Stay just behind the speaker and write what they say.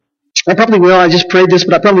I probably will. I just prayed this,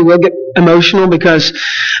 but I probably will get emotional because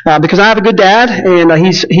I have a good dad, and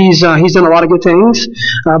he's done a lot of good things,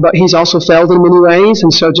 but he's also failed in many ways.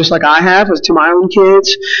 And so, just like I have to my own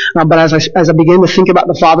kids, but as I begin to think about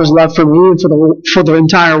the Father's love for me and for the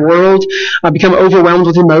entire world, I become overwhelmed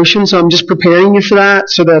with emotion. So I'm just preparing you for that,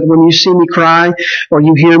 so that when you see me cry or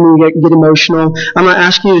you hear me get emotional, I'm not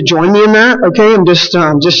asking you to join me in that. Okay, I'm just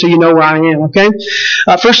so you know where I am. Okay,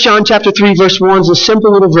 1 John chapter 3 verse 1 is a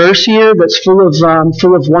simple little verse here that's full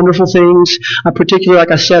of wonderful things. Particularly,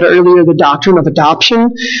 like I said earlier, the doctrine of adoption.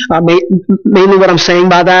 Mainly what I'm saying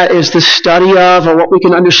by that is the study of, or what we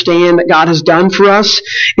can understand that God has done for us,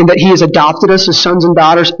 and that He has adopted us as sons and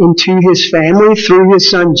daughters into His family through His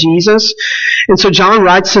Son Jesus. And so John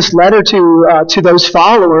writes this letter to those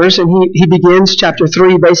followers, and he begins chapter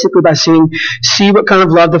 3 basically by saying, see what kind of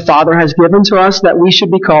love the Father has given to us, that we should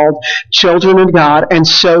be called children of God, and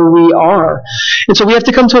so we are. And so we have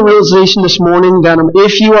to come to a realization this morning that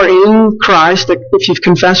if you are in Christ, that if you've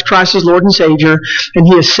confessed Christ as Lord and Savior, and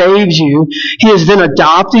He has saved you, He has then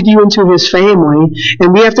adopted you into His family,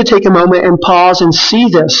 and we have to take a moment and pause and see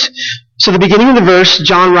this. So the beginning of the verse,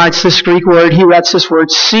 John writes this Greek word, he writes this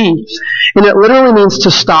word, see. And it literally means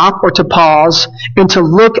to stop or to pause and to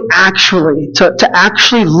look actually, to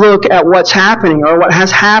actually look at what's happening or what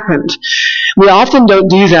has happened. We often don't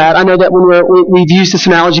do that. I know that we've used this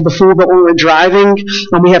analogy before, but when we're driving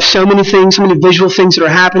and we have so many things, so many visual things that are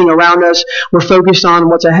happening around us, we're focused on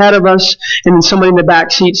what's ahead of us, and then somebody in the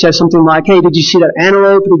back seat says something like, hey, did you see that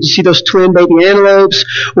antelope? Did you see those twin baby antelopes?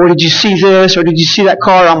 Or did you see this? Or did you see that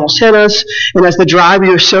car almost hit us? And as the driver,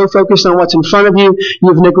 you're so focused on what's in front of you,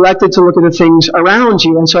 you've neglected to look at the things around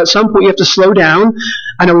you. And so at some point you have to slow down.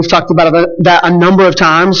 I know we've talked about that a number of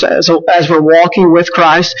times as we're walking with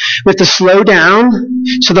Christ. We have to slow down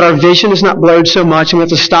so that our vision is not blurred so much, and we have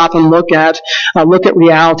to stop and look at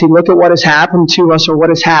reality, look at what has happened to us or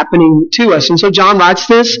what is happening to us. And so John writes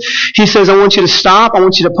this. He says, I want you to stop, I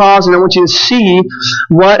want you to pause, and I want you to see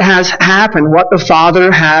what has happened, what the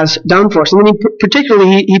Father has done for us. And then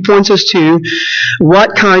particularly he points us to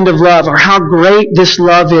what kind of love, or how great this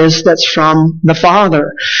love is that's from the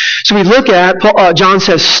Father. So we look at, John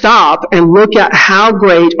says, stop and look at how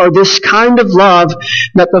great, or this kind of love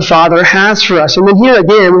that the Father has for us. And then here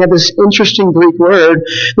again, we have this interesting Greek word,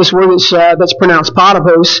 this word that's pronounced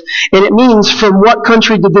patapos, and it means, from what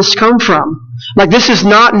country did this come from? Like, this is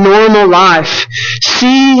not normal life.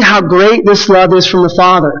 See how great this love is from the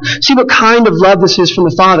Father. See what kind of love this is from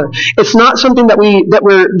the Father. It's not something that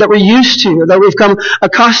we're used to, that we've come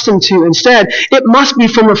accustomed to. Instead, it must be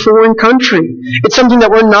from a foreign country. It's something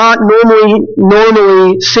that we're not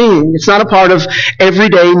normally seeing. It's not a part of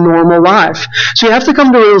everyday normal life. So you have to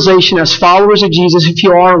come to realization as followers of Jesus, if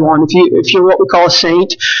you are one, if you're what we call a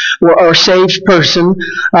saint or a saved person,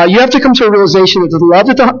 you have to come to a realization that the love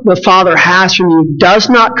that the Father has from you does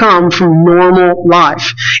not come from normal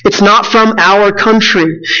life. It's not from our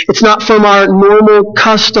country. It's not from our normal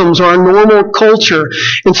customs or our normal culture.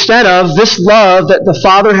 Instead of, this love that the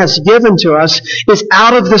Father has given to us is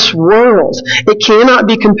out of this world. It cannot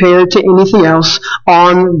be compared to anything else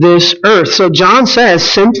on this earth. So John says,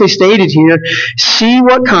 simply stated here, see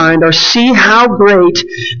what kind, or see how great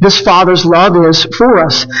this Father's love is for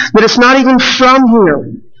us. That it's not even from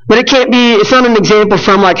here. But it's not an example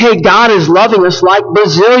from like, hey, God is loving us like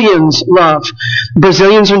Brazilians love.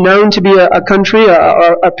 Brazilians are known to be a country,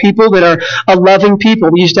 a people that are a loving people.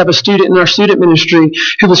 We used to have a student in our student ministry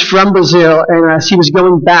who was from Brazil, and as he was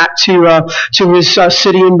going back to his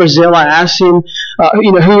city in Brazil, I asked him,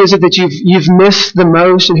 who is it that you've missed the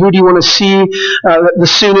most, and who do you want to see the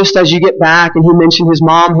soonest as you get back? And he mentioned his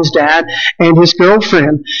mom, his dad, and his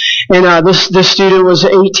girlfriend. And this student was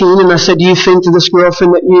 18, and I said, do you think that this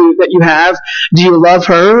girlfriend that you have, do you love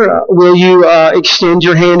her? Will you extend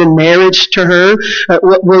your hand in marriage to her?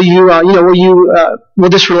 Will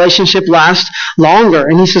this relationship last longer?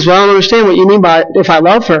 And he says, well, I don't understand what you mean by if I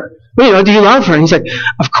love her. Well, do you love her? And he's like,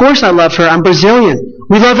 of course I love her. I'm Brazilian.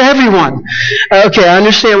 We love everyone. Okay, I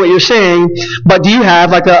understand what you're saying, but do you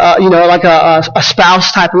have like a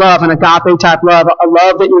spouse type love, an agape type love, a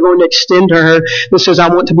love that you're going to extend to her that says,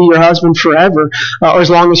 I want to be your husband forever, or as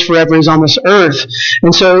long as forever is on this earth?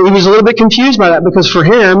 And so he was a little bit confused by that, because for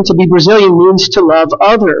him, to be Brazilian means to love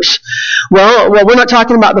others. Well, we're not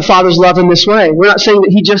talking about the Father's love in this way. We're not saying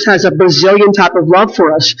that He just has a Brazilian type of love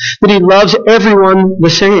for us, that He loves everyone the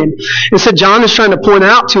same. Instead, John is trying to point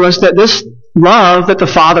out to us that this love that the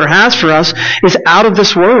Father has for us is out of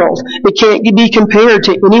this world. It can't be compared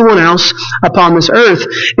to anyone else upon this earth.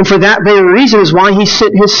 And for that very reason is why He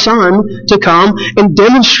sent His Son to come and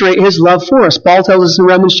demonstrate His love for us. Paul tells us in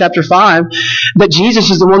Romans chapter 5 that Jesus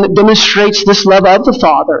is the one that demonstrates this love of the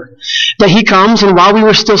Father. That He comes, and while we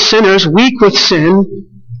were still sinners, weak with sin,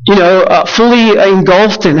 fully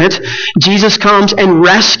engulfed in it, Jesus comes and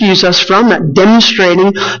rescues us from that,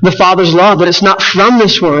 demonstrating the Father's love, that it's not from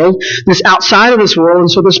this world, it's outside of this world. And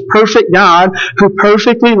so this perfect God, who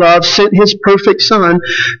perfectly loves, sent His perfect Son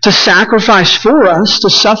to sacrifice for us, to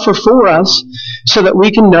suffer for us, so that we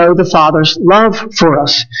can know the Father's love for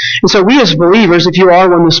us. And so we as believers, if you are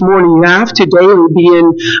one this morning, you have to daily be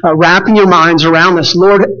wrapping your minds around this.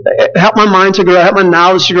 Lord, help my mind to grow, help my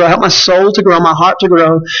knowledge to grow, help my soul to grow, my heart to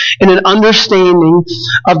grow, in an understanding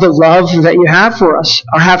of the love that you have for us,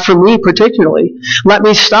 or have for me particularly. Let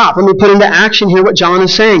me stop. Let me put into action here what John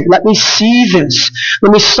is saying. Let me see this.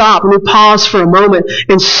 Let me stop. Let me pause for a moment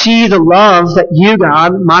and see the love that you,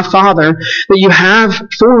 God, my Father, that you have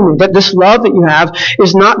for me. That this love that you have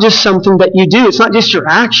is not just something that you do. It's not just your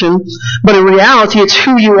action, but in reality, it's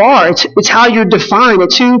who you are. It's how you're defined.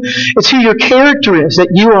 It's who your character is. That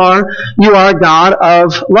you are a God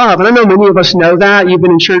of love. And I know many of us know that. You've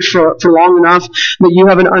been in church for long enough that you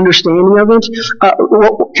have an understanding of it.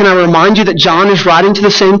 Can I remind you that John is writing to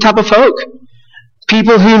the same type of folk?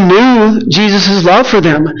 People who knew Jesus' love for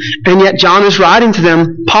them. And yet John is writing to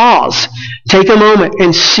them, pause, take a moment,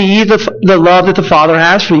 and see the love that the Father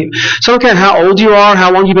has for you. So I don't care how old you are,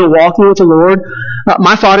 how long you've been walking with the Lord.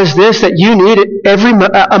 My thought is this, that you need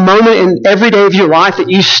a moment in every day of your life that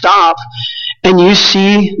you stop and you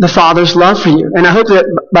see the Father's love for you. And I hope that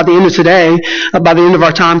by the end of today, by the end of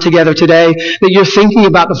our time together today, that you're thinking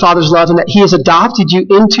about the Father's love and that He has adopted you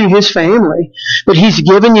into His family. That He's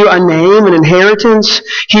given you a name, an inheritance.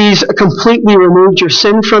 He's completely removed your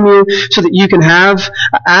sin from you so that you can have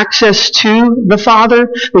access to the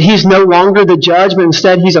Father. That He's no longer the judge, but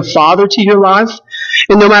instead He's a Father to your life.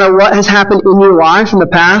 And no matter what has happened in your life in the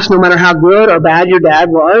past, no matter how good or bad your dad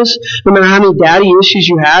was, no matter how many daddy issues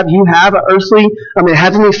you have a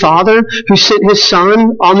heavenly Father who sent His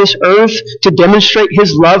Son on this earth to demonstrate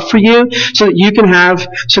His love for you so that you can have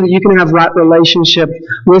right relationship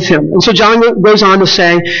with Him. And so John goes on to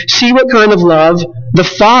say, see what kind of love the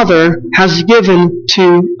Father has given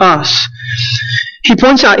to us. He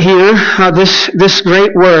points out here this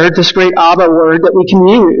great word, this great Abba word that we can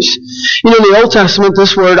use. In the Old Testament,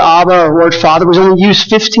 this word Abba or word Father was only used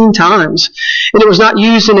 15 times. And it was not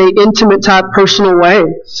used in an intimate type personal way.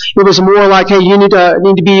 It was more like, hey, you need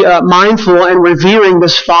to be mindful and revering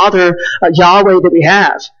this Father, Yahweh, that we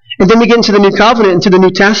have. And then we get into the New Covenant, into the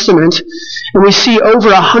New Testament, and we see over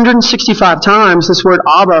 165 times this word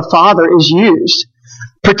Abba, Father, is used.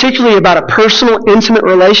 Particularly about a personal, intimate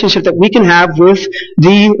relationship that we can have with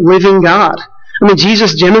the living God. I mean,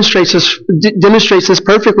 Jesus demonstrates this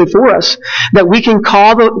perfectly for us. That we can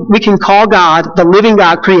call God, the living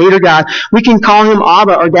God, Creator God, we can call Him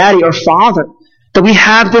Abba or Daddy or Father. That we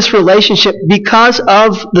have this relationship because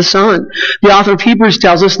of the Son. The author of Hebrews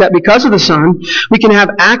tells us that because of the Son, we can have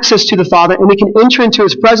access to the Father and we can enter into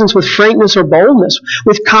His presence with frankness or boldness.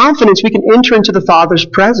 With confidence, we can enter into the Father's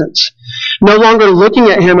presence. No longer looking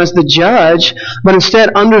at Him as the judge, but instead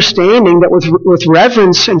understanding that with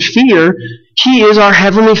reverence and fear, He is our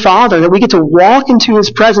Heavenly Father. That we get to walk into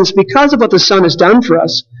His presence because of what the Son has done for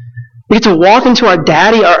us. We get to walk into our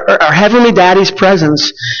Daddy, our Heavenly Daddy's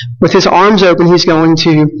presence with His arms open. He's going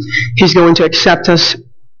to accept us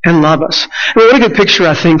and love us. I mean, what a good picture,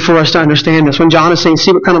 I think, for us to understand this. When John is saying,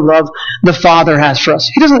 see what kind of love the Father has for us.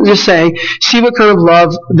 He doesn't just say, see what kind of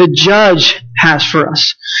love the judge has for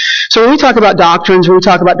us. So when we talk about doctrines, when we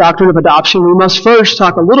talk about doctrine of adoption, we must first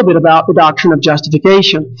talk a little bit about the doctrine of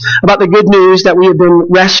justification. About the good news that we have been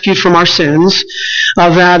rescued from our sins.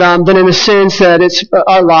 That in a sense that it's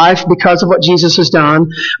our life, because of what Jesus has done,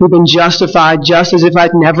 we've been justified just as if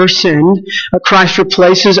I'd never sinned. Christ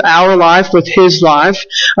replaces our life with His life.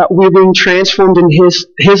 We're being transformed in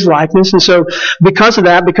His likeness. And so because of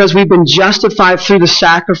that, because we've been justified through the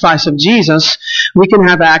sacrifice of Jesus, we can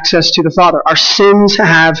have access to the Father. Our sins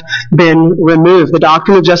have been removed. The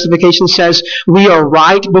doctrine of justification says we are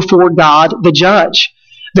right before God the judge.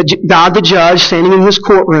 God the judge standing in His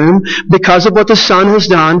courtroom, because of what the Son has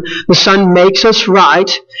done, the Son makes us right,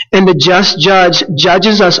 and the just judge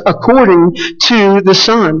judges us according to the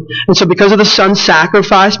Son. And so because of the Son's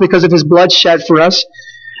sacrifice, because of His blood shed for us,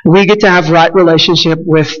 we get to have right relationship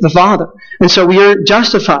with the Father. And so we are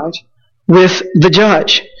justified with the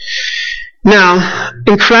judge. Now,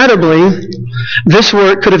 incredibly, this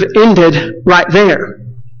work could have ended right there.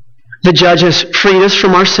 The judge has freed us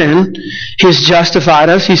from our sin. He has justified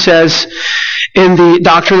us. He says in the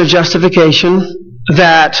doctrine of justification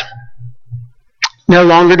that no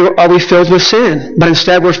longer are we filled with sin, but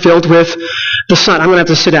instead we're filled with the Son. I'm going to have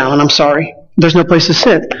to sit down, and I'm sorry. There's no place to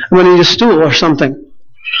sit. I'm going to need a stool or something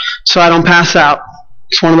so I don't pass out.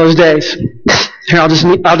 It's one of those days. Here, I'll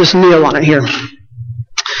just kneel on it here.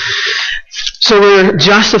 So we're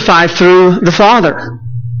justified through the Father,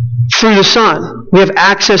 through the Son. We have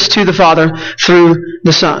access to the Father through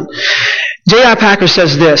the Son. J.I. Packer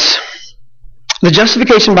says this: the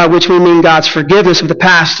justification by which we mean God's forgiveness of the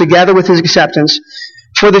past together with His acceptance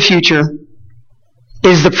for the future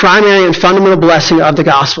is the primary and fundamental blessing of the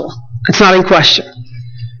gospel. It's not in question.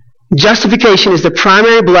 Justification is the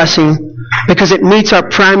primary blessing because it meets our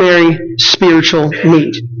primary spiritual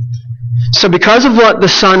need. So because of what the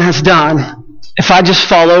Son has done, if I just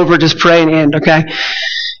fall over, just pray and end, okay?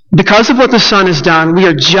 Because of what the Son has done, we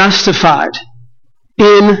are justified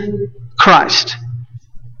in Christ.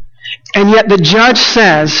 And yet the judge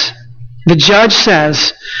says,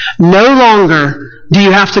 no longer do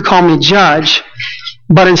you have to call me judge,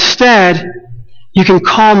 but instead you can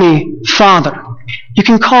call me Father. You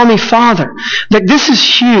can call me Father. Like, this is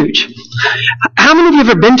huge. How many of you have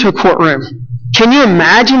ever been to a courtroom? Can you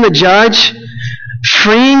imagine the judge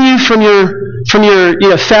freeing you from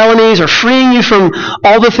your felonies, or freeing you from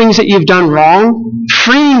all the things that you've done wrong?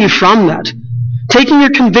 Freeing you from that. Taking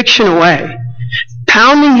your conviction away.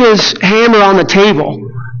 Pounding his hammer on the table,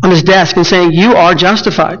 on his desk, and saying, you are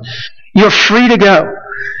justified. You're free to go.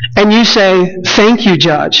 And you say, thank you,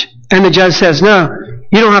 Judge. And the judge says, no,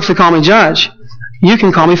 you don't have to call me Judge. You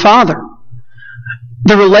can call me Father.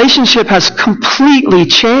 The relationship has completely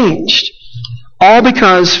changed. All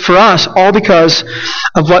because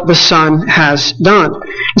of what the Son has done.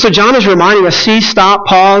 And so John is reminding us, see, stop,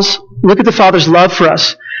 pause, look at the Father's love for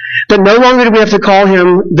us. That no longer do we have to call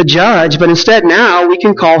Him the Judge, but instead now we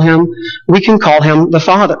can call Him the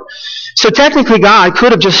Father. So technically God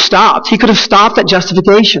could have just stopped. He could have stopped at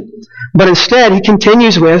justification. But instead He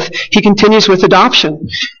continues with adoption.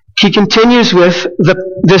 He continues with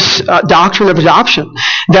this doctrine of adoption,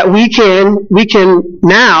 that we can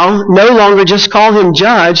now no longer just call Him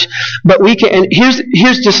Judge, but we can. And here's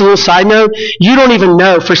just a little side note. You don't even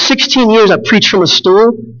know. For 16 years, I preached from a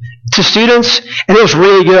stool to students, and it was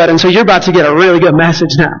really good. And so you're about to get a really good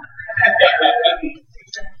message now.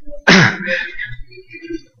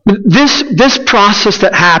 This process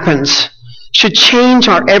that happens should change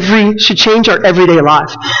our everyday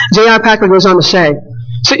life. J.I. Packer goes on to say,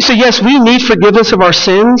 so yes, we need forgiveness of our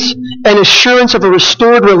sins and assurance of a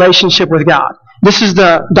restored relationship with God. This is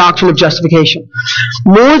the doctrine of justification.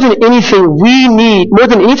 More than anything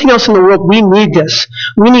else in the world, we need this.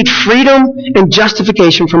 We need freedom and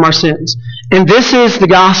justification from our sins. And this is the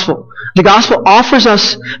gospel. The gospel offers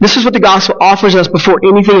us, this is what the gospel offers us before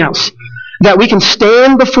anything else. That we can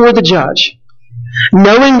stand before the judge,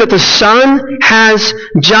 knowing that the Son has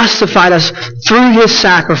justified us through His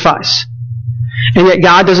sacrifice. And yet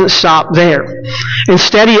God doesn't stop there.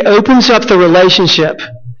 Instead, He opens up the relationship.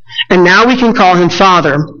 And now we can call Him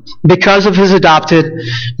Father because of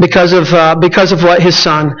because of what His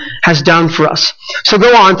Son has done for us. So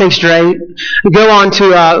go on, thanks Dre. Go on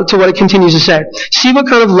to what it continues to say. See what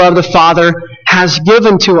kind of love the Father has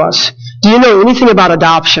given to us. Do you know anything about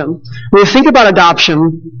adoption? When you think about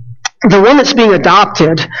adoption, the one that's being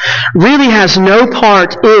adopted really has no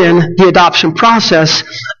part in the adoption process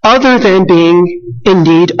other than being in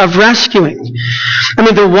need of rescuing. I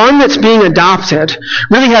mean, the one that's being adopted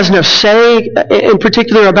really has no say in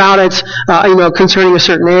particular about it, concerning a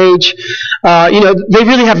certain age. They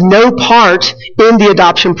really have no part in the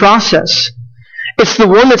adoption process. It's the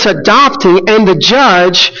one that's adopting and the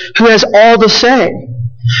judge who has all the say.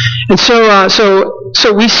 And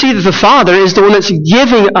so we see that the Father is the one that's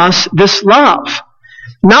giving us this love.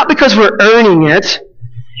 Not because we're earning it,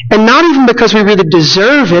 and not even because we really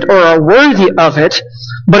deserve it or are worthy of it,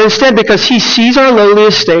 but instead because He sees our lowly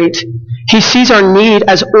estate, He sees our need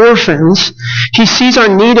as orphans, He sees our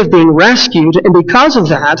need of being rescued, and because of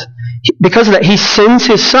that, He sends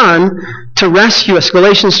His Son to rescue us.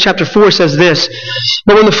 Galatians chapter 4 says this,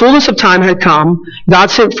 "But when the fullness of time had come, God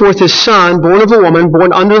sent forth His Son, born of a woman,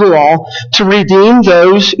 born under the law, to redeem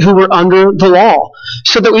those who were under the law,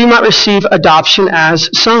 so that we might receive adoption as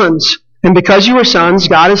sons. And because you are sons,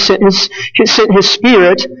 God has sent His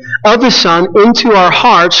Spirit of the Son into our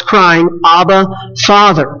hearts, crying, Abba,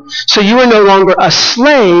 Father. So you are no longer a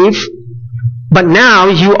slave, But now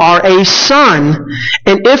you are a son.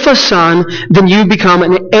 And if a son, then you become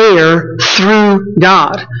an heir through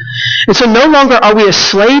God. And so no longer are we a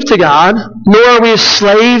slave to God, nor are we a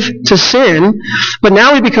slave to sin, but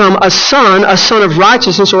now we become a son of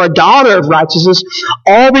righteousness, or a daughter of righteousness,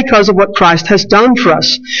 all because of what Christ has done for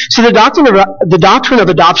us. So the doctrine of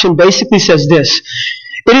adoption basically says this: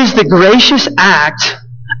 it is the gracious act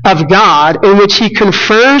of God in which He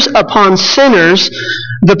confers upon sinners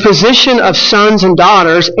the position of sons and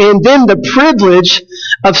daughters, and then the privilege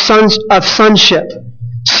of sonship.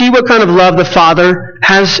 See what kind of love the Father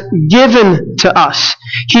has given to us.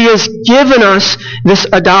 He has given us this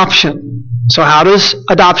adoption. So how does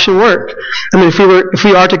adoption work? I mean, if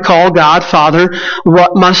we are to call God Father,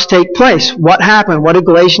 what must take place? What happened? What did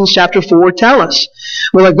Galatians chapter 4 tell us?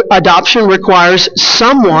 Well, adoption requires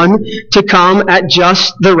someone to come at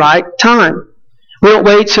just the right time. We don't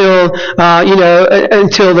wait till,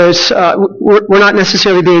 until there's, we're not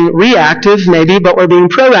necessarily being reactive, maybe, but we're being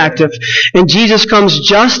proactive. And Jesus comes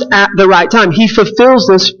just at the right time. He fulfills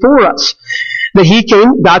this for us. That He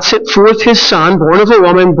came, God sent forth His Son, born of a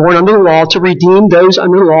woman, born under the law, to redeem those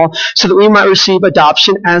under the law, so that we might receive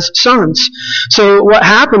adoption as sons. So what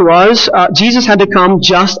happened was, Jesus had to come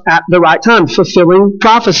just at the right time, fulfilling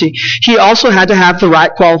prophecy. He also had to have the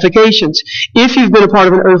right qualifications. If you've been a part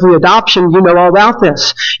of an earthly adoption, you know all about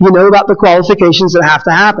this. You know about the qualifications that have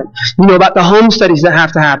to happen. You know about the home studies that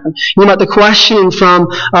have to happen. You know about the questioning from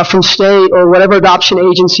state or whatever adoption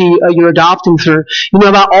agency you're adopting through. You know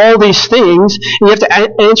about all these things. And you have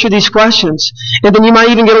to answer these questions. And then you might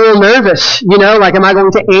even get a little nervous. Like, am I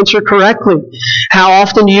going to answer correctly? How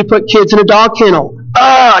often do you put kids in a dog kennel?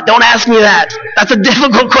 Don't ask me that. That's a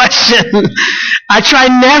difficult question. I try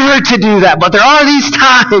never to do that, but there are these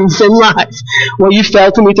times in life where you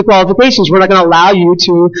fail to meet the qualifications. We're not going to allow you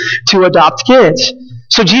to adopt kids.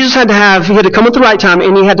 So Jesus he had to come at the right time,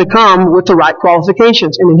 and He had to come with the right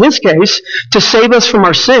qualifications. And in His case, to save us from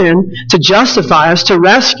our sin, to justify us, to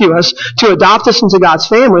rescue us, to adopt us into God's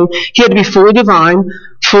family, He had to be fully divine,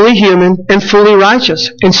 fully human, and fully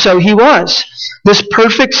righteous. And so He was. This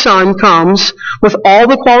perfect Son comes with all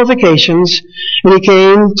the qualifications, and He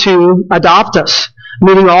came to adopt us,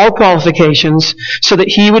 meeting all qualifications, so that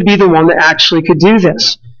He would be the one that actually could do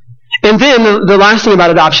this. And then the last thing about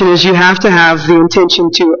adoption is you have to have the intention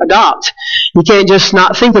to adopt. You can't just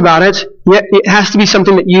not think about it. It has to be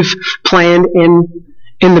something that you've planned in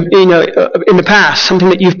the past, something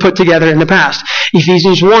that you've put together in the past.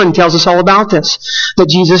 Ephesians 1 tells us all about this, that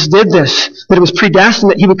Jesus did this, that it was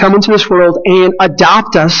predestined that He would come into this world and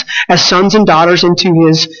adopt us as sons and daughters into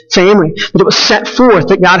His family. That it was set forth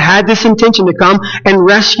that God had this intention to come and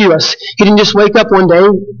rescue us. He didn't just wake up one day.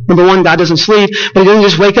 Number one, God doesn't sleep, but He didn't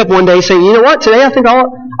just wake up one day and say, you know what, today I think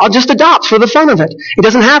I'll just adopt for the fun of it. It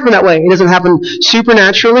doesn't happen that way. It doesn't happen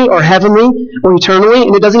supernaturally or heavenly or eternally,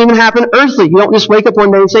 and it doesn't even happen earthly. You don't just wake up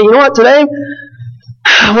one day and say, you know what, today,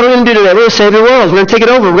 what are we going to do today? We're going to save the world. We're going to take it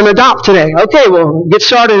over. We're going to adopt today. Okay, well, get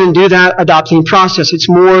started and do that adopting process. It's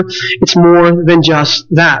more than just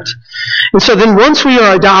that. And so then once we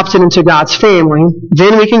are adopted into God's family,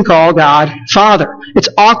 then we can call God Father. It's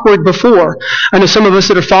awkward before. I know some of us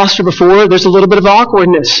that are foster before, there's a little bit of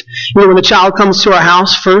awkwardness. When the child comes to our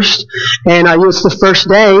house first, and it's the first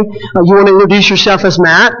day, you want to introduce yourself as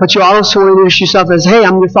Matt, but you also want to introduce yourself as, hey,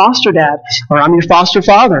 I'm your foster dad, or I'm your foster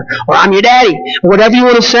father, or I'm your daddy, or whatever you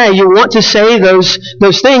want to say. You want to say those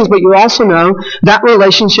things, but you also know that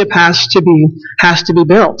relationship has to be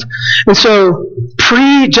built. And so,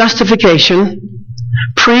 pre-justification,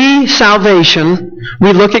 pre-salvation,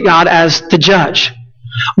 we look at God as the judge.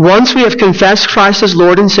 Once we have confessed Christ as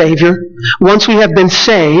Lord and Savior, once we have been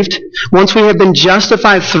saved, once we have been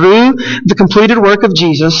justified through the completed work of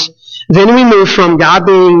Jesus, then we move from God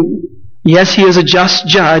being, yes, He is a just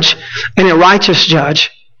judge and a righteous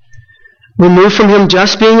judge. We move from Him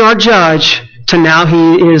just being our judge to now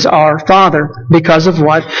He is our Father because of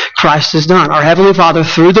what Christ has done. Our Heavenly Father,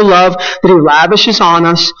 through the love that He lavishes on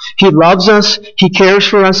us, He loves us, He cares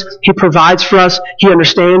for us, He provides for us, He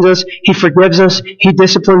understands us, He forgives us, He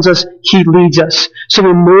disciplines us, He leads us. So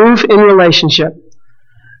we move in relationship.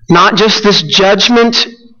 Not just this judging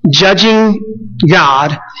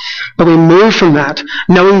God, but we move from that,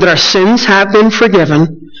 knowing that our sins have been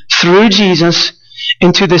forgiven through Jesus,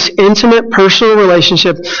 into this intimate personal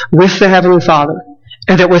relationship with the Heavenly Father.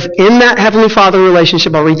 And that within that Heavenly Father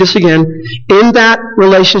relationship, I'll read this again, in that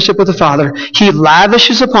relationship with the Father, He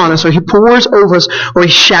lavishes upon us, or He pours over us, or He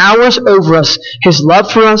showers over us His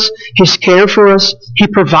love for us, His care for us, He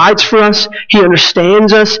provides for us, He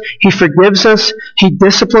understands us, He forgives us, He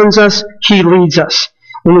disciplines us, He leads us.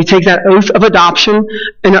 when we take that oath of adoption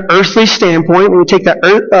in an earthly standpoint, when we take that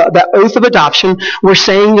oath of adoption, we're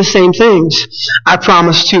saying the same things. I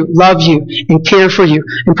promise to love you and care for you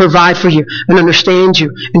and provide for you and understand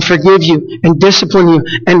you and forgive you and discipline you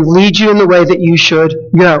and lead you in the way that you should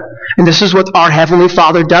go. And this is what our Heavenly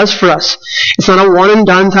Father does for us. It's not a one and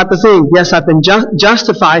done type of thing. Yes, I've been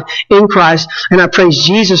justified in Christ, and I praise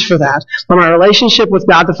Jesus for that. But my relationship with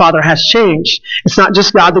God the Father has changed. It's not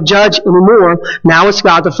just God the Judge anymore. Now it's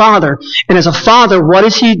God the Father. And as a Father, what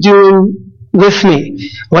is He doing with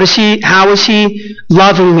me? How is He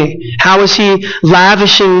loving me? How is He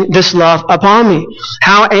lavishing this love upon me?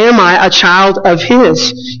 How am I a child of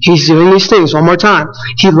His? He's doing these things. One more time.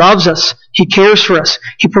 He loves us. He cares for us.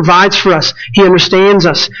 He provides for us. He understands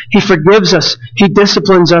us. He forgives us. He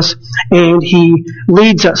disciplines us, and He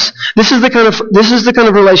leads us. This is the kind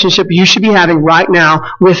of relationship you should be having right now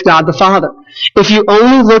with God the Father. If you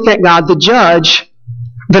only look at God the Judge,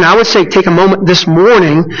 then I would say take a moment this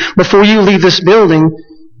morning before you leave this building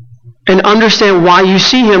and understand why you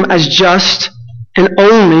see Him as just and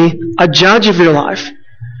only a judge of your life.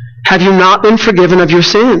 Have you not been forgiven of your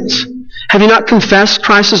sins? Have you not confessed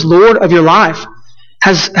Christ as Lord of your life?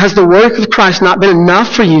 Has the work of Christ not been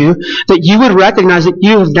enough for you that you would recognize that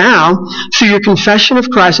you have now, through your confession of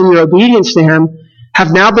Christ and your obedience to Him,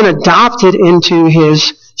 have now been adopted into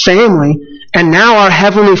His family? And now our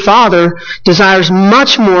Heavenly Father desires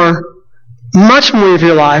much more of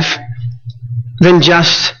your life than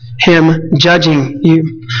just Him judging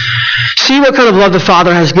you. See what kind of love the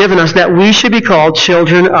Father has given us, that we should be called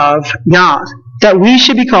children of God. That we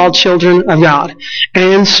should be called children of God.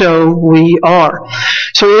 And so we are.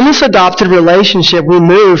 So in this adopted relationship, we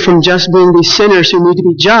move from just being these sinners who need to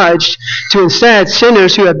be judged to instead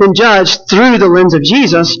sinners who have been judged through the lens of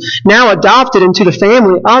Jesus, now adopted into the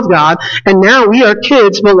family of God, and now we are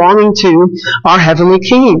kids belonging to our Heavenly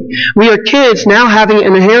King. We are kids now having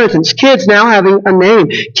an inheritance, kids now having a name,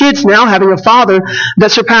 kids now having a Father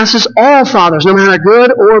that surpasses all fathers, no matter how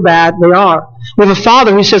good or bad they are. We have a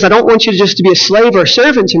Father who says, I don't want you just to be a slave or a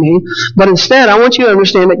servant to me, but instead I want you to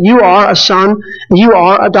understand that you are a son and you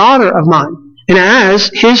are a daughter of mine. And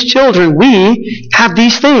as His children, we have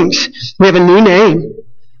these things. We have a new name,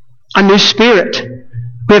 a new spirit.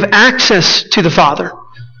 We have access to the Father.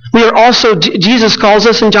 We are also, Jesus calls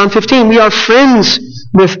us in John 15, we are friends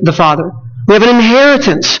with the Father. We have an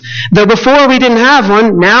inheritance. Though before we didn't have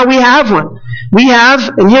one, now we have one. We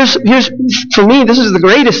have, and here's for me, this is the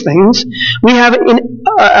greatest things. We have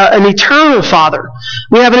an eternal Father.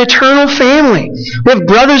 We have an eternal family. We have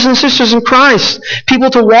brothers and sisters in Christ, people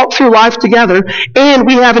to walk through life together, and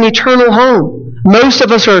we have an eternal home. Most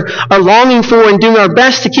of us are longing for and doing our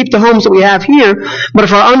best to keep the homes that we have here, but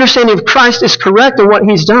if our understanding of Christ is correct in what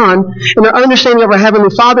He's done, and our understanding of our Heavenly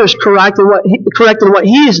Father is correct in what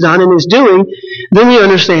He has done and is doing, then we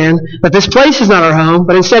understand that this place is not our home,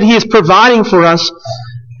 but instead He is providing for us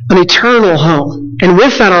an eternal home. And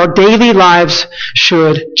with that, our daily lives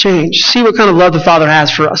should change. See what kind of love the Father has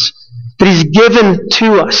for us, that He's given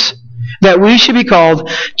to us, that we should be called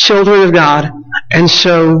children of God, and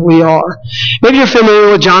so we are. Maybe you're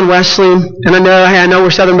familiar with John Wesley, and I know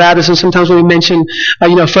we're Southern Baptists, and sometimes when we mention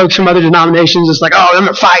folks from other denominations, it's like, oh, them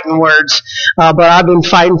are fighting words. But I've been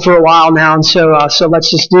fighting for a while now, and so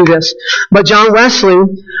let's just do this. But John Wesley,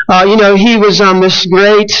 he was this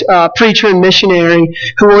great preacher and missionary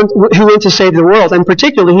who went to save the world, and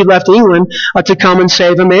particularly he left England to come and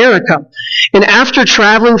save America. And after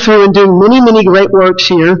traveling through and doing many, many great works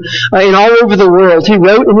here and all over the world, he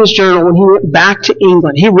wrote in his journal when he went back to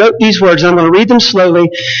England, he wrote these words, and I'm going to read them slowly,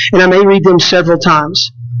 and I may read them several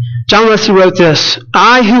times. John Wesley wrote this: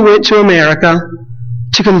 I who went to America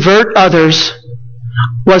to convert others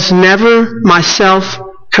was never myself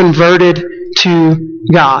converted to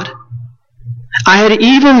God. I had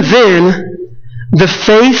even then the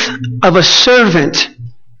faith of a servant,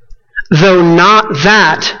 though not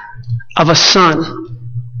that of a son.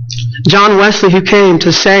 John Wesley, who came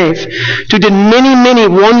to save, who did many, many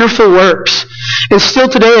wonderful works, and still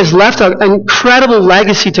today has left an incredible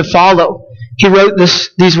legacy to follow. He wrote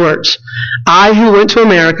these words: I who went to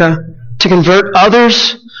America to convert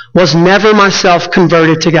others was never myself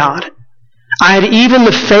converted to God. I had even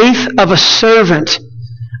the faith of a servant,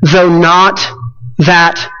 though not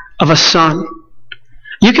that of a son.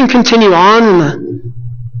 You can continue on in the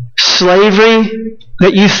slavery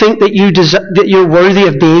that you think that you're worthy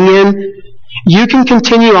of being in. You can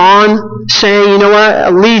continue on saying, you know what,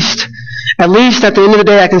 at least at the end of the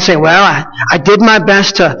day I can say, well, I did my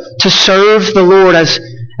best to serve the Lord as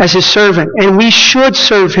His servant, and we should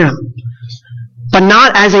serve Him. but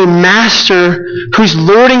not as a master who's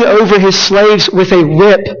lording over his slaves with a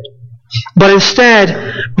whip, but instead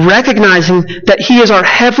recognizing that he is our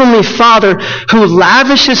heavenly Father who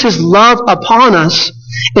lavishes his love upon us,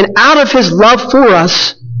 and out of his love for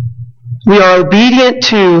us, we are obedient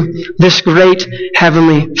to this great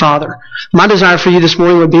heavenly Father. My desire for you this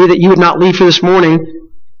morning would be that you would not leave here this morning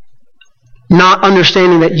not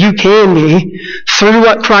understanding that you can be, through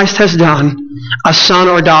what Christ has done, a son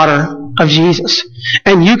or daughter of Jesus.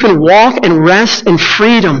 And you can walk and rest in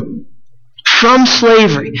freedom from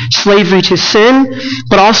slavery. Slavery to sin,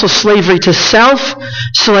 but also slavery to self,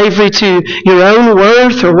 slavery to your own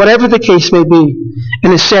worth, or whatever the case may be.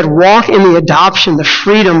 And instead walk in the adoption, the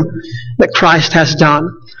freedom that Christ has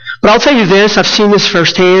done. But I'll tell you this, I've seen this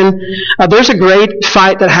firsthand. There's a great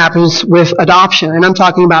fight that happens with adoption, and I'm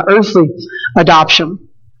talking about earthly adoption.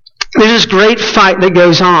 There's this great fight that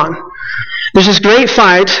goes on. There's this great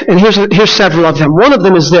fight, and here's several of them. One of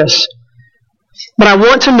them is this: but I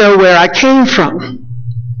want to know where I came from.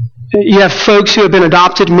 You have folks who have been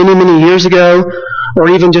adopted many, many years ago, or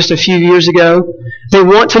even just a few years ago. They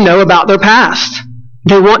want to know about their past.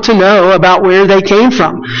 They want to know about where they came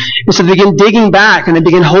from. And so they begin digging back and they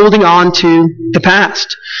begin holding on to the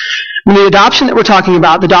past. When the adoption that we're talking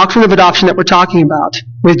about, the doctrine of adoption that we're talking about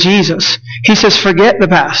with Jesus, he says, forget the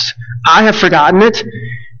past. I have forgotten it.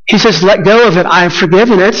 He says, let go of it. I have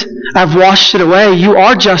forgiven it. I've washed it away. You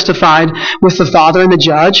are justified with the Father and the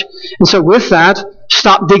Judge. And so with that,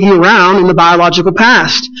 stop digging around in the biological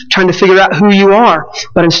past, trying to figure out who you are,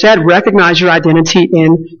 but instead recognize your identity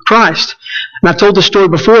in Christ. And I've told the story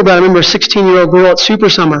before, but I remember a 16-year-old girl at Super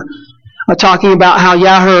Summer talking about how,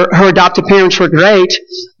 her adopted parents were great,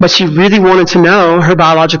 but she really wanted to know her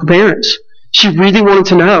biological parents. She really wanted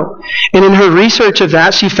to know. And in her research of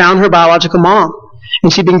that, she found her biological mom.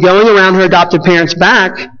 And she'd been going around her adopted parents'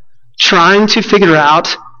 back, trying to figure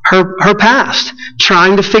out her past,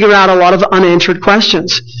 trying to figure out a lot of unanswered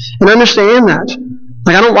questions. And understand that.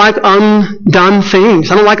 Like, I don't like undone things.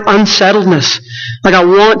 I don't like unsettledness. Like, I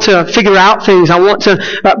want to figure out things. I want to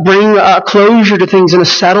bring closure to things and a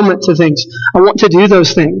settlement to things. I want to do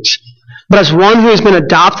those things. But as one who has been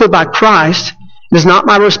adopted by Christ, it is not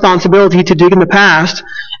my responsibility to dig in the past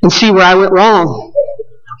and see where I went wrong,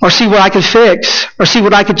 or see what I could fix, or see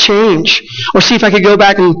what I could change, or see if I could go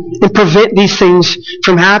back and prevent these things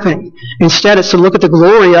from happening. Instead, it's to look at the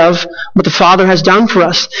glory of what the Father has done for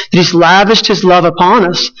us, that He's lavished His love upon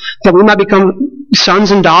us, that we might become sons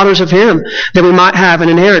and daughters of Him, that we might have an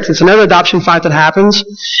inheritance. Another adoption fight that happens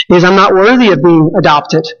is I'm not worthy of being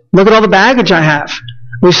adopted. Look at all the baggage I have.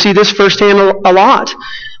 We see this firsthand a lot.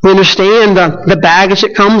 We understand the baggage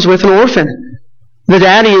that comes with an orphan. The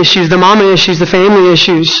daddy issues, the mama issues, the family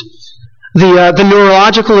issues, the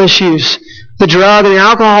neurological issues, the drug and the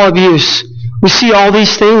alcohol abuse. We see all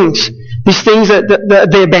these things that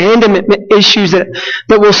the abandonment issues that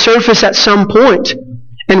will surface at some point.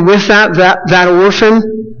 And with that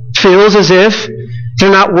orphan feels as if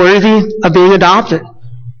they're not worthy of being adopted.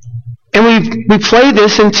 And we play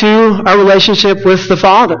this into our relationship with the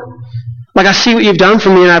Father. Like, I see what you've done for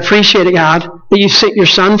me, and I appreciate it, God, that you've sent your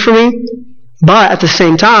Son for me. But at the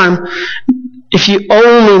same time, if you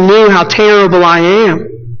only knew how terrible I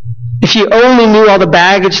am, if you only knew all the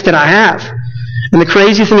baggage that I have. And the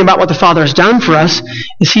crazy thing about what the Father has done for us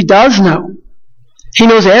is He does know. He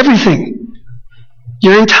knows everything.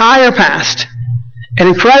 Your entire past. And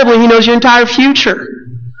incredibly, He knows your entire future.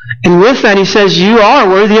 And with that, He says, you are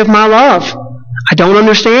worthy of my love. I don't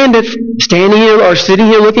understand it. Standing here or sitting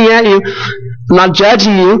here looking at you, I'm not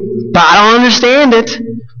judging you, but I don't understand it.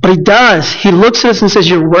 But He does. He looks at us and says,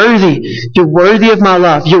 you're worthy. You're worthy of my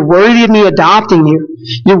love. You're worthy of me adopting you.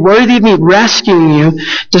 You're worthy of me rescuing you,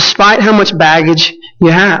 despite how much baggage you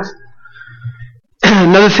have.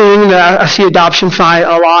 Another thing that I see adoption fight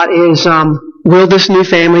a lot is, will this new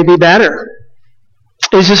family be better?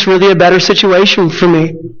 Is this really a better situation for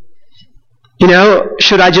me? You know,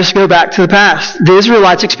 should I just go back to the past? The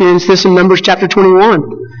Israelites experienced this in Numbers chapter 21.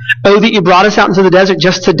 Oh, that you brought us out into the desert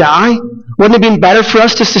just to die? Wouldn't it have been better for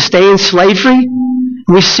us just to stay in slavery?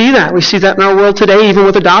 We see that. We see that in our world today, even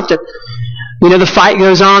with adopted. You know, the fight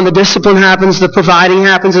goes on, the discipline happens, the providing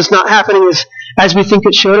happens. It's not happening as we think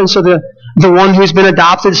it should. And so the one who's been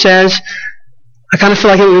adopted says, I kind of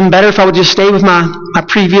feel like it would have been better if I would just stay with my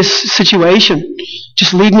previous situation.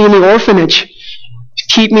 Just leave me in the orphanage.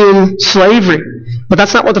 Keep me in slavery. But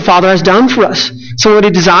that's not what the Father has done for us. So what He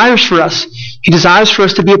desires for us, He desires for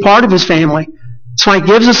us to be a part of His family. That's why He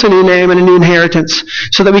gives us a new name and a new inheritance,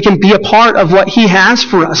 so that we can be a part of what He has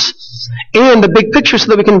for us. And the big picture, so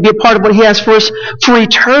that we can be a part of what He has for us for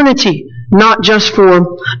eternity, not just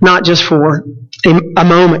for a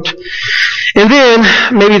moment. And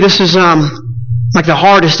then, maybe this is like the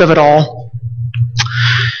hardest of it all,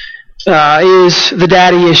 is the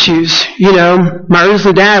daddy issues. You know, my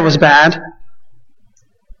earthly dad was bad.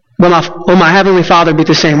 Will my Heavenly Father be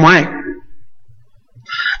the same way?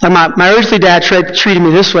 Like my earthly dad treated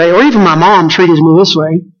me this way, or even my mom treated me this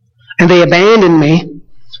way, and they abandoned me.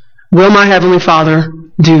 Will my Heavenly Father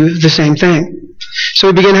do the same thing? So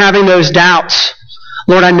we begin having those doubts.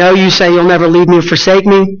 Lord, I know you say you'll never leave me or forsake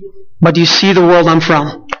me, but do you see the world I'm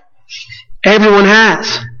from? Everyone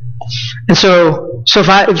has. And so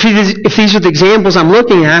if these are the examples I'm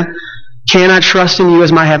looking at, can I trust in you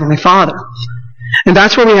as my Heavenly Father? And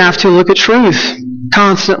that's where we have to look at truth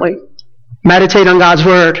constantly. Meditate on God's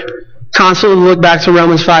Word. Constantly look back to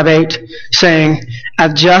Romans 5:8, saying,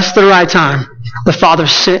 at just the right time, the Father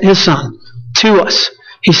sent His Son to us.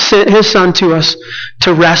 He sent His Son to us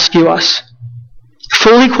to rescue us.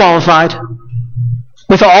 Fully qualified,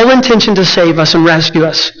 with all intention to save us and rescue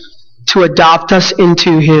us, to adopt us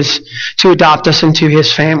into His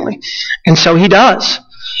family. And so He does.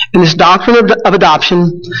 And this doctrine of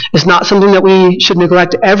adoption is not something that we should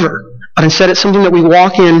neglect ever, but instead it's something that we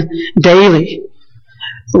walk in daily.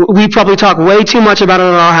 We probably talk way too much about it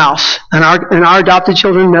in our house, and our adopted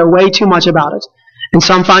children know way too much about it. And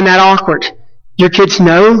some find that awkward. Your kids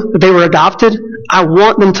know that they were adopted? I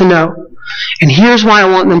want them to know. And here's why I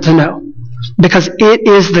want them to know. Because it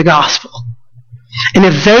is the gospel. And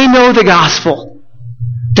if they know the gospel,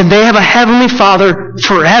 then they have a Heavenly Father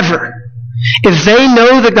forever. If they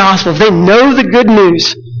know the gospel, if they know the good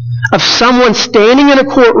news of someone standing in a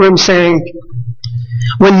courtroom saying,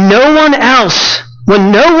 when no one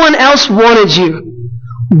else wanted you,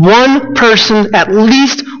 one person, at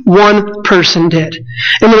least one person did.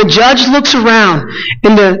 And when a judge looks around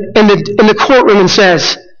in the courtroom and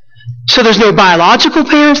says, so there's no biological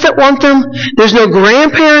parents that want them, there's no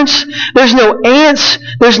grandparents, there's no aunts,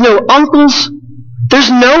 there's no uncles, there's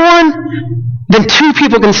no one, then two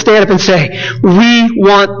people can stand up and say, we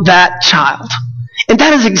want that child. And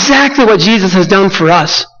that is exactly what Jesus has done for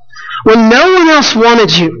us. When no one else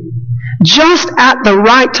wanted you, just at the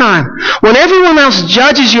right time, when everyone else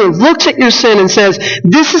judges you and looks at your sin and says,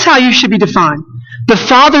 this is how you should be defined, the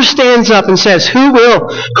Father stands up and says, who will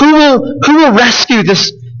rescue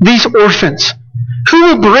these orphans? Who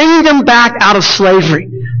will bring them back out of slavery?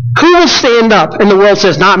 Who will stand up? And the world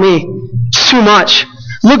says, not me. It's too much.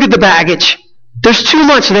 Look at the baggage. There's too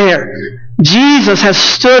much there. Jesus has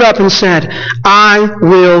stood up and said, I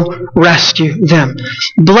will rescue them.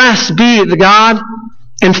 Blessed be the God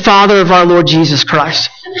and Father of our Lord Jesus Christ,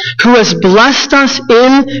 who has blessed us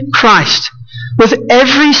in Christ with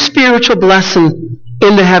every spiritual blessing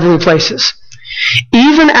in the heavenly places,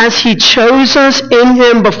 even as He chose us in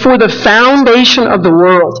Him before the foundation of the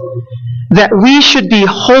world, that we should be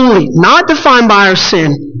holy, not defined by our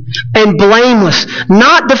sin, and blameless,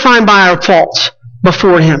 not defined by our faults,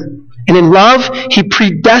 before Him. And in love, He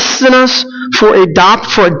predestined us for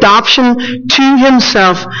adoption to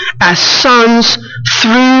Himself as sons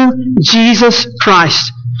through Jesus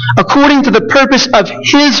Christ, according to the purpose of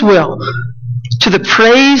His will, to the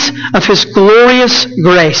praise of His glorious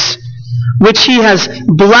grace, which He has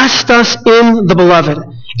blessed us in the Beloved.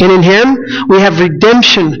 And in Him we have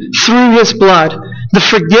redemption through His blood, the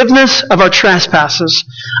forgiveness of our trespasses,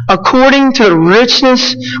 according to the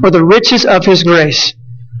richness or the riches of His grace,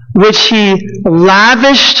 which He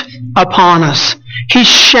lavished upon us. He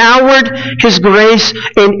showered His grace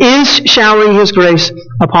and is showering His grace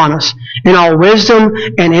upon us in all wisdom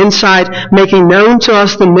and insight, making known to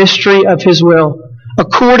us the mystery of His will,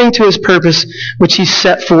 according to His purpose, which He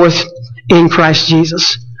set forth in Christ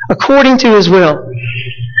Jesus. According to His will.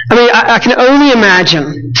 I mean, I can only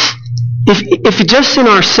imagine if just in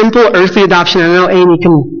our simple earthly adoption, and I know Amy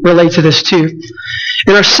can relate to this too,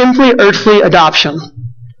 in our simply earthly adoption,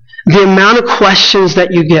 the amount of questions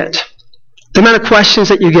that you get. Hey,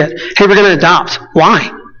 we're going to adopt.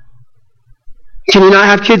 Why? Can you not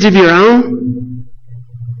have kids of your own?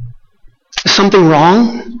 Is something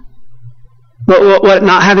wrong? What,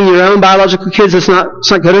 not having your own biological kids, it's not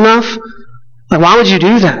good enough? Like, why would you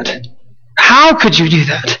do that? How could you do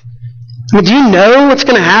that? I mean, do you know what's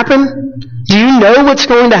going to happen? Do you know what's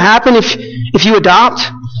going to happen if you adopt?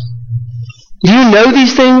 Do you know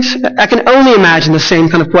these things? I can only imagine the same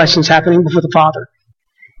kind of questions happening before the Father.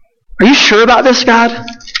 Are you sure about this, God?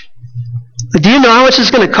 Do you know how much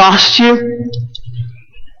it's going to cost you?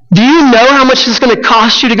 Do you know how much it's going to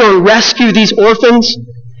cost you to go and rescue these orphans?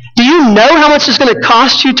 Do you know how much it's going to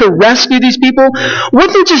cost you to rescue these people?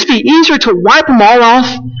 Wouldn't it just be easier to wipe them all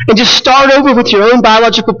off and just start over with your own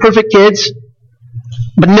biological perfect kids?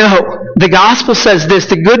 But no, the gospel says this,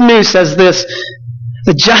 the good news says this,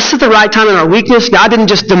 that just at the right time in our weakness, God didn't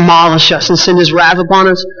just demolish us and send His wrath upon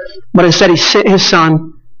us, but instead He sent His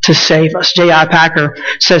Son to save us. J.I. Packer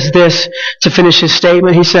says this to finish his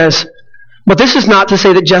statement. He says, but this is not to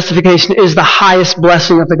say that justification is the highest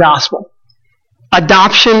blessing of the gospel.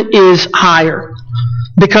 Adoption is higher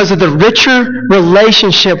because of the richer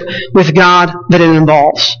relationship with God that it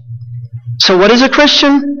involves. So what is a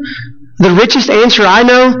Christian? The richest answer I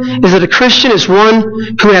know is that a Christian is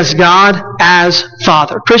one who has God as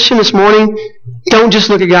Father. Christian, this morning, don't just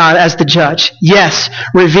look at God as the judge. Yes,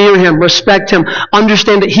 revere Him, respect Him,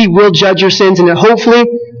 understand that He will judge your sins, and that hopefully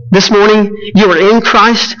this morning you are in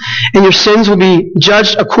Christ and your sins will be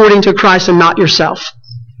judged according to Christ and not yourself.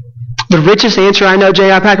 The richest answer I know,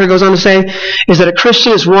 J.I. Packer goes on to say, is that a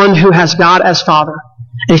Christian is one who has God as Father.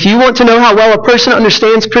 And if you want to know how well a person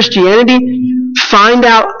understands Christianity, find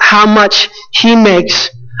out how much he makes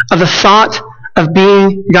of the thought of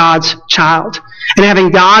being God's child and having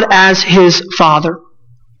God as his Father.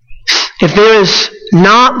 If there is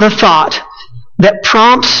not the thought that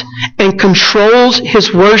prompts and controls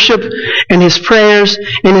his worship and his prayers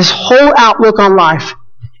and his whole outlook on life,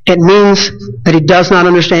 it means that he does not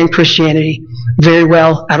understand Christianity very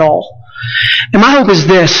well at all. And my hope is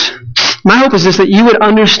this, that you would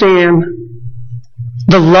understand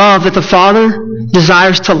the love that the Father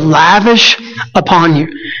desires to lavish upon you,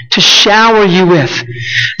 to shower you with.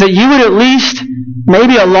 That you would at least,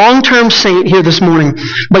 maybe a long-term saint here this morning,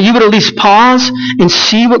 but you would at least pause and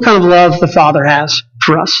see what kind of love the Father has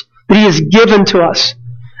for us. That He has given to us.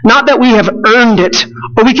 Not that we have earned it,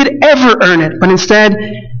 or we could ever earn it, but instead,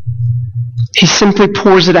 He simply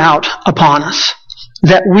pours it out upon us.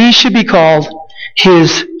 That we should be called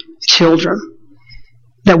His children.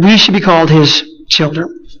 That we should be called His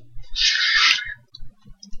children.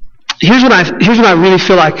 Here's what I really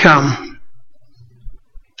feel like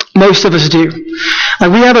most of us do.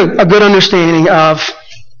 We have a good understanding of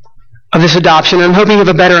this adoption, and I'm hoping you have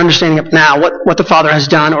a better understanding of now what the Father has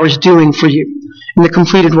done or is doing for you in the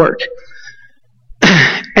completed work.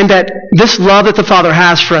 And that this love that the Father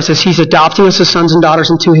has for us as He's adopting us as sons and daughters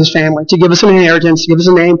into His family, to give us an inheritance, to give us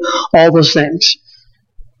a name, all those things.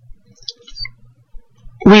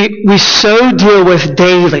 We so deal with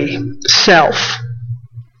daily self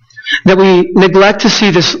that we neglect to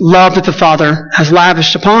see this love that the Father has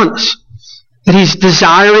lavished upon us, that He's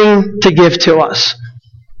desiring to give to us.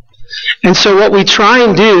 And so what we try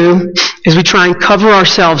and do is we try and cover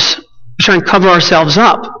ourselves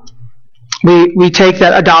up. We take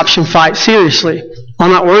that adoption fight seriously.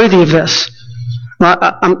 I'm not worthy of this.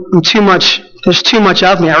 I'm too much. There's too much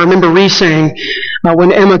of me. I remember Reese saying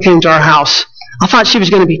when Emma came to our house, I thought she was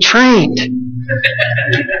going to be trained.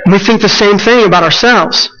 And we think the same thing about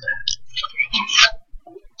ourselves.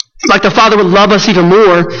 Like the Father would love us even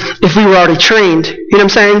more if we were already trained. You know what I'm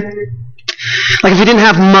saying? Like if we didn't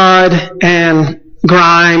have mud and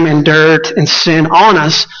grime and dirt and sin on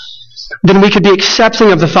us, then we could be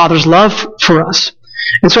accepting of the Father's love for us.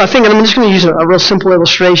 And so I think, and I'm just going to use a real simple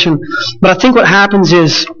illustration, but I think what happens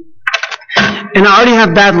is, and I already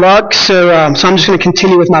have bad luck, so I'm just going to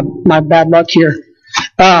continue with my bad luck here.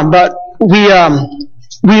 But we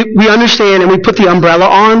understand and we put the umbrella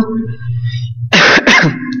on,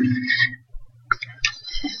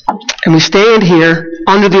 and we stand here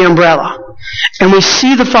under the umbrella, and we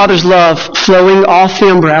see the Father's love flowing off the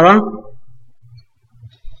umbrella,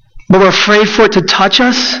 but we're afraid for it to touch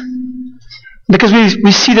us because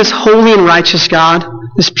we see this holy and righteous God,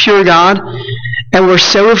 this pure God, and we're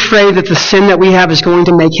so afraid that the sin that we have is going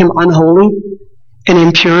to make Him unholy and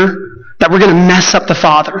impure that we're going to mess up the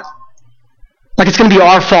Father. Like it's going to be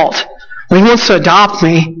our fault. Well, He wants to adopt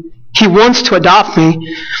me. He wants to adopt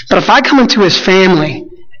me. But if I come into His family,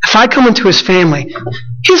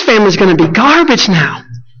 His family is going to be garbage now.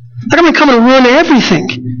 Like I'm going to come and ruin everything.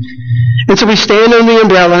 And so we stand under the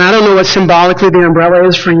umbrella, and I don't know what symbolically the umbrella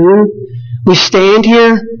is for you. We stand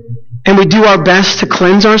here, and we do our best to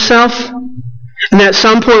cleanse ourselves. And then at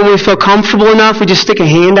some point when we feel comfortable enough, we just stick a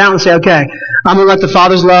hand out and say, okay, I'm going to let the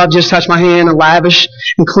Father's love just touch my hand and lavish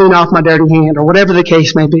and clean off my dirty hand, or whatever the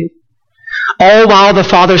case may be. All while the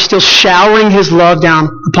Father is still showering His love down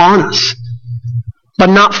upon us, but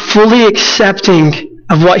not fully accepting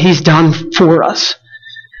of what He's done for us.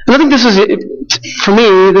 And I think this is, for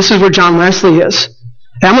me, this is where John Wesley is.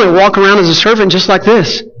 And I'm going to walk around as a servant just like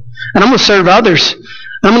this. And I'm going to serve others. And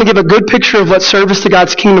I'm going to give a good picture of what service to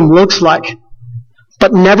God's kingdom looks like,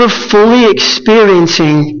 but never fully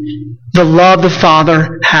experiencing the love the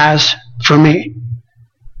Father has for me.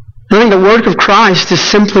 And I think the work of Christ is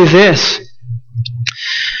simply this.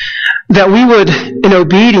 that we would, in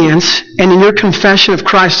obedience and in your confession of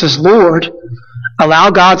Christ as Lord, allow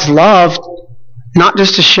God's love not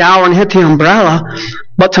just to shower and hit the umbrella,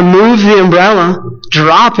 but to move the umbrella,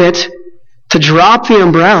 drop it, to drop the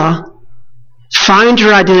umbrella, find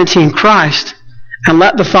your identity in Christ, and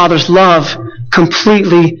let the Father's love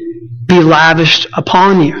completely be lavished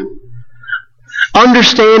upon you.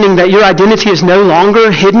 Understanding that your identity is no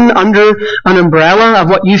longer hidden under an umbrella of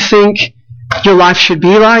what you think your life should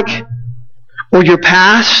be like, or your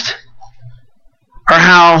past, or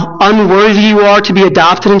how unworthy you are to be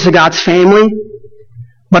adopted into God's family,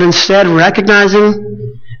 but instead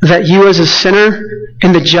recognizing that you as a sinner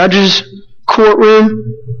in the judge's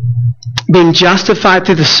courtroom, being justified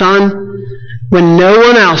through the Son, when no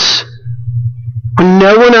one else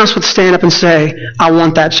would stand up and say, I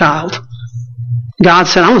want that child. God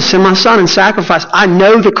said, I'm going to send my Son and sacrifice. I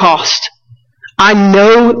know the cost.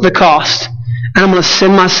 And I'm going to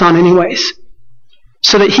send my Son anyways,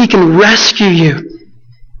 so that He can rescue you,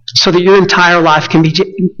 so that your entire life can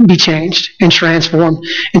be changed and transformed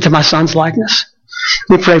into my Son's likeness.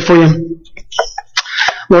 Let me pray for you.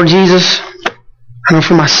 Lord Jesus, I know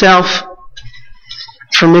for myself,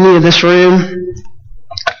 for many in this room,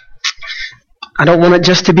 I don't want it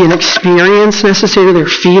just to be an experience necessarily, their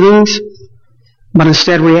feelings, but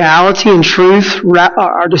instead reality and truth,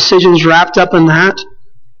 our decisions wrapped up in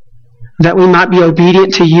that we might be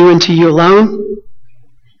obedient to you and to you alone.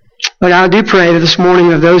 But I do pray that this morning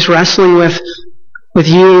that those wrestling with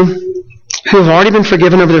you who have already been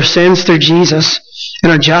forgiven of their sins through Jesus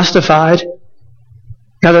and are justified,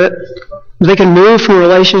 God, that they can move from a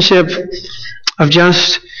relationship of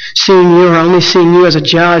just seeing you or only seeing you as a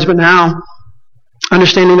judge, but now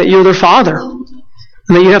understanding that you're their Father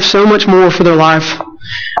and that you have so much more for their life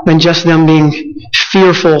than just them being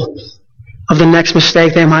fearful of the next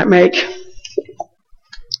mistake they might make.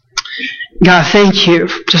 God, thank you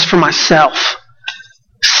just for myself,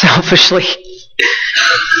 selfishly,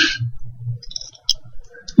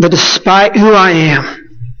 that despite who I am,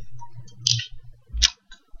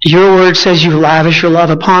 your word says you lavish your love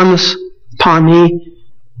upon me,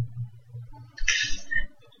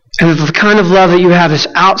 and that the kind of love that you have is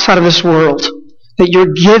outside of this world, that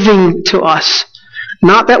you're giving to us,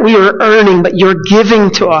 not that we are earning, but you're giving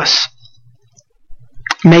to us,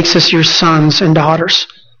 makes us your sons and daughters,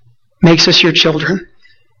 makes us your children.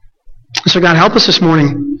 So God, help us this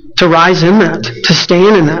morning to rise in that, to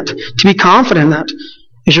stand in that, to be confident in that.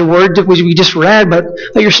 As your word that we just read, but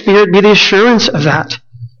let your Spirit be the assurance of that.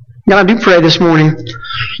 God, I do pray this morning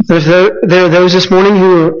that if there are those this morning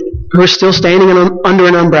who are still standing under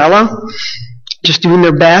an umbrella, just doing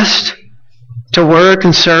their best to work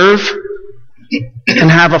and serve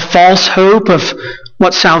and have a false hope of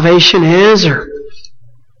what salvation is, or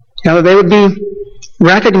that they would be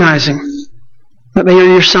recognizing that they are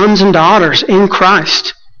your sons and daughters in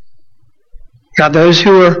Christ. God, those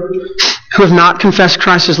who have not confessed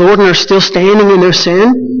Christ as Lord and are still standing in their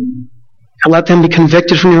sin, and let them be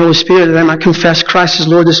convicted from your Holy Spirit that they might confess Christ as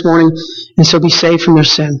Lord this morning and so be saved from their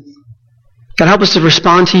sin. God, help us to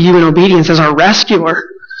respond to you in obedience as our rescuer,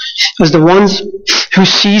 as the ones who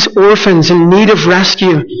sees orphans in need of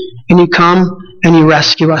rescue, and you come and you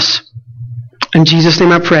rescue us. In Jesus'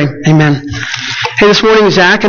 name I pray. Amen. Hey, this morning, Zach